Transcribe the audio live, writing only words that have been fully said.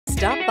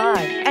stop by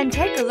and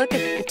take a look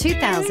at the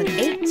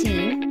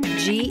 2018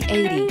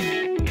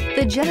 G80.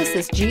 The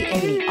Genesis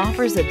G80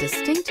 offers a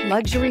distinct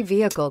luxury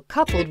vehicle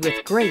coupled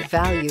with great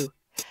value.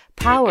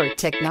 Power,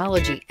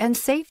 technology, and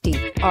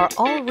safety are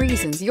all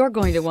reasons you're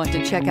going to want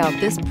to check out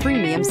this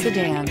premium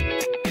sedan,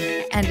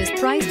 and is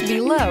priced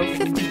below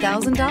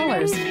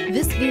 $50,000.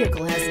 This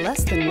vehicle has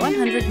less than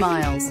 100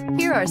 miles.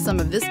 Here are some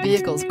of this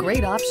vehicle's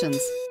great options: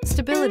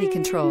 stability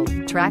control,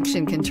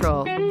 traction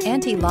control,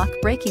 anti-lock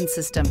braking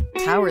system,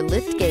 power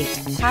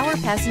liftgate, power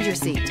passenger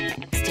seat,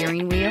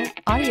 steering wheel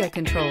audio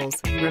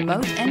controls,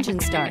 remote engine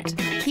start,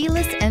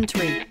 keyless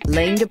entry,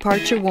 lane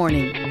departure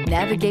warning,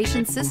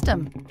 navigation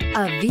system.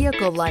 A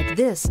vehicle like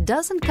this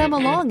doesn't come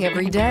along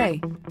every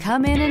day.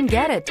 Come in and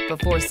get it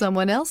before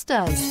someone else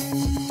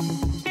does.